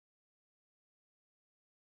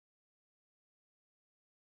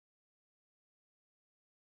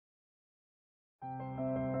Hi,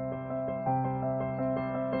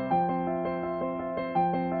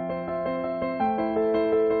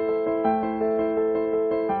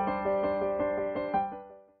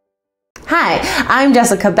 I'm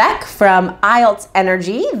Jessica Beck from IELTS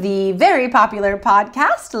Energy, the very popular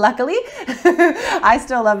podcast, luckily. I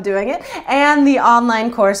still love doing it, and the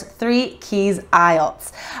online course 3 Keys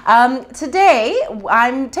IELTS. Today,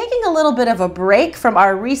 I'm taking a little bit of a break from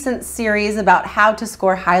our recent series about how to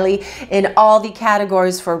score highly in all the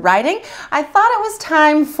categories for writing. I thought it was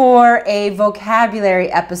time for a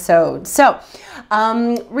vocabulary episode. So,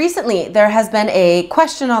 recently there has been a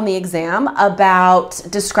question on the exam about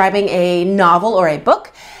describing a novel or a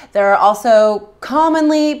book. There are also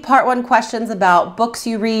commonly part 1 questions about books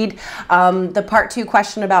you read, the part 2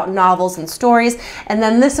 question about novels and stories, and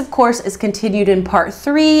then this of course is continued in part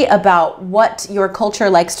 3 about what your culture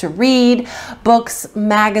likes to read, books,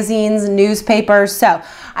 magazines, newspapers. So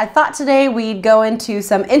I thought today we'd go into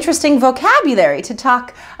some interesting vocabulary to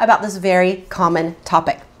talk about this very common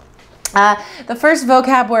topic. The first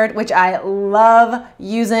vocab word, which I love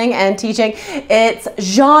using and teaching, it's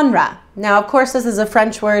genre. Now, of course, this is a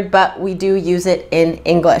French word, but we do use it in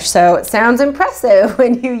English, so it sounds impressive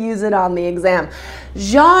when you use it on the exam.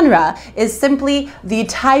 Genre is simply the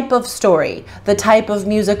type of story, the type of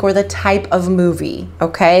music, or the type of movie,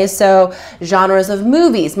 okay? So genres of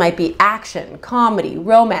movies might be action, comedy,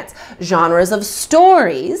 romance. Genres of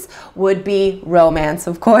stories would be romance,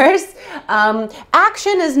 of course.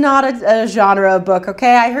 Action is not a genre of book,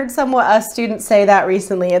 okay? I heard a student say that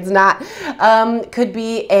recently. It's not. Could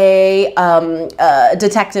be a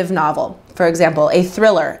detective novel, for example, a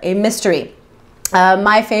thriller, a mystery.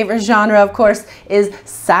 My favorite genre, of course, is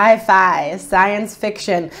sci-fi, science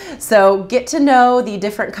fiction. So get to know the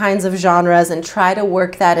different kinds of genres and try to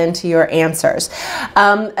work that into your answers.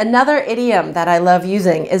 Another idiom that I love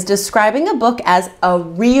using is describing a book as a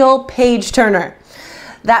real page turner.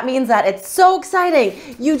 That means that it's so exciting.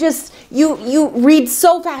 You read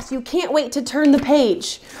so fast, you can't wait to turn the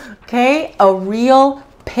page. Okay? A real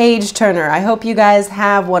page turner. I hope you guys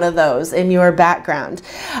have one of those in your background.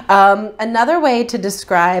 Another way to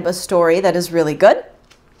describe a story that is really good,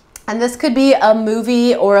 and this could be a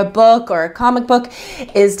movie or a book or a comic book,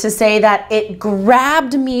 is to say that it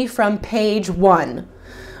grabbed me from page 1.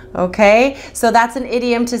 Okay? So that's an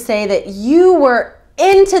idiom to say that you were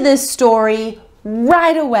into this story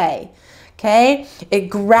right away. Okay, it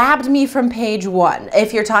grabbed me from page 1.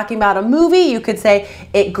 If you're talking about a movie, you could say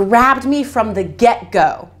it grabbed me from the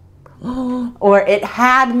get-go. Or it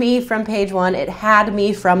had me from page 1, it had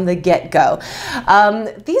me from the get-go.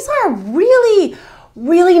 These are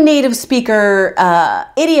really native speaker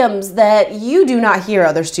idioms that you do not hear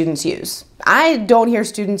other students use. I don't hear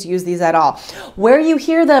students use these at all. Where you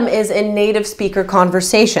hear them is in native speaker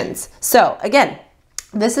conversations. So again,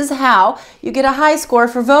 this is how you get a high score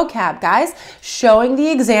for vocab, guys, showing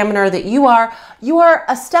the examiner that you are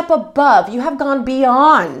a step above. You have gone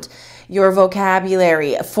beyond your vocabulary.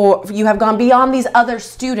 You have gone beyond these other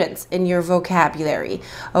students in your vocabulary.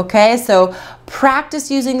 Okay, so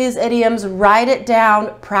practice using these idioms, write it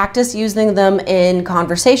down, practice using them in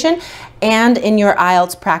conversation and in your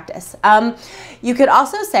IELTS practice. You could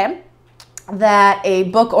also say that a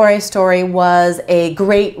book or a story was a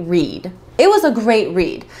great read. It was a great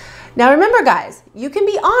read. Now remember, guys, you can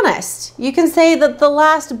be honest. You can say that the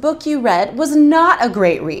last book you read was not a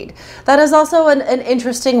great read. That is also an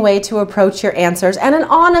interesting way to approach your answers and an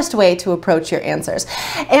honest way to approach your answers.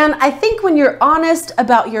 And I think when you're honest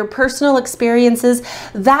about your personal experiences,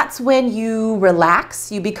 that's when you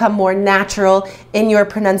relax, you become more natural in your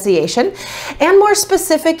pronunciation and more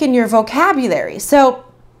specific in your vocabulary. So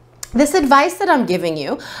this advice that I'm giving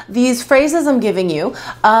you, these phrases I'm giving you,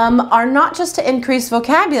 are not just to increase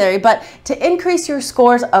vocabulary, but to increase your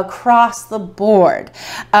scores across the board.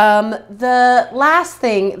 The last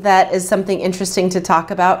thing that is something interesting to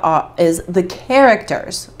talk about is the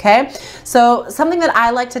characters, okay? So something that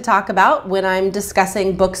I like to talk about when I'm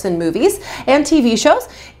discussing books and movies and TV shows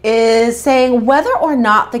is saying whether or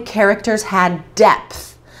not the characters had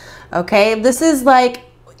depth, okay? This is like,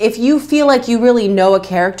 if you feel like you really know a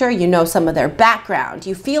character, you know some of their background,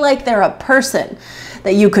 you feel like they're a person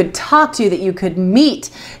that you could talk to, that you could meet,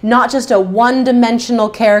 not just a one-dimensional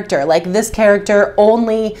character, like this character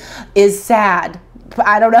only is sad.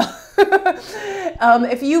 I don't know.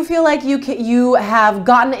 If you feel like you have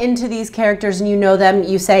gotten into these characters and you know them,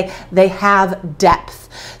 you say they have depth.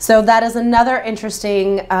 So that is another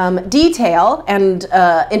interesting detail and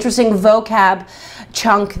interesting vocab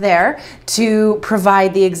chunk there to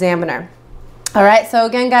provide the examiner. All right, so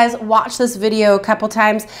again, guys, watch this video a couple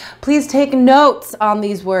times. Please take notes on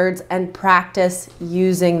these words and practice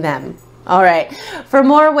using them. All right, for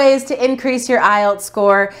more ways to increase your IELTS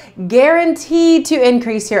score, guaranteed to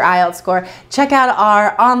increase your IELTS score, check out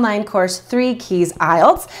our online course, 3 Keys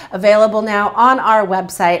IELTS, available now on our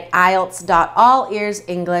website,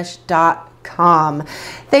 IELTS.allearsenglish.com.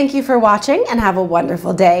 Thank you for watching and have a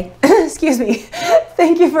wonderful day. Excuse me.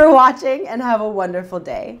 Thank you for watching and have a wonderful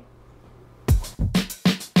day.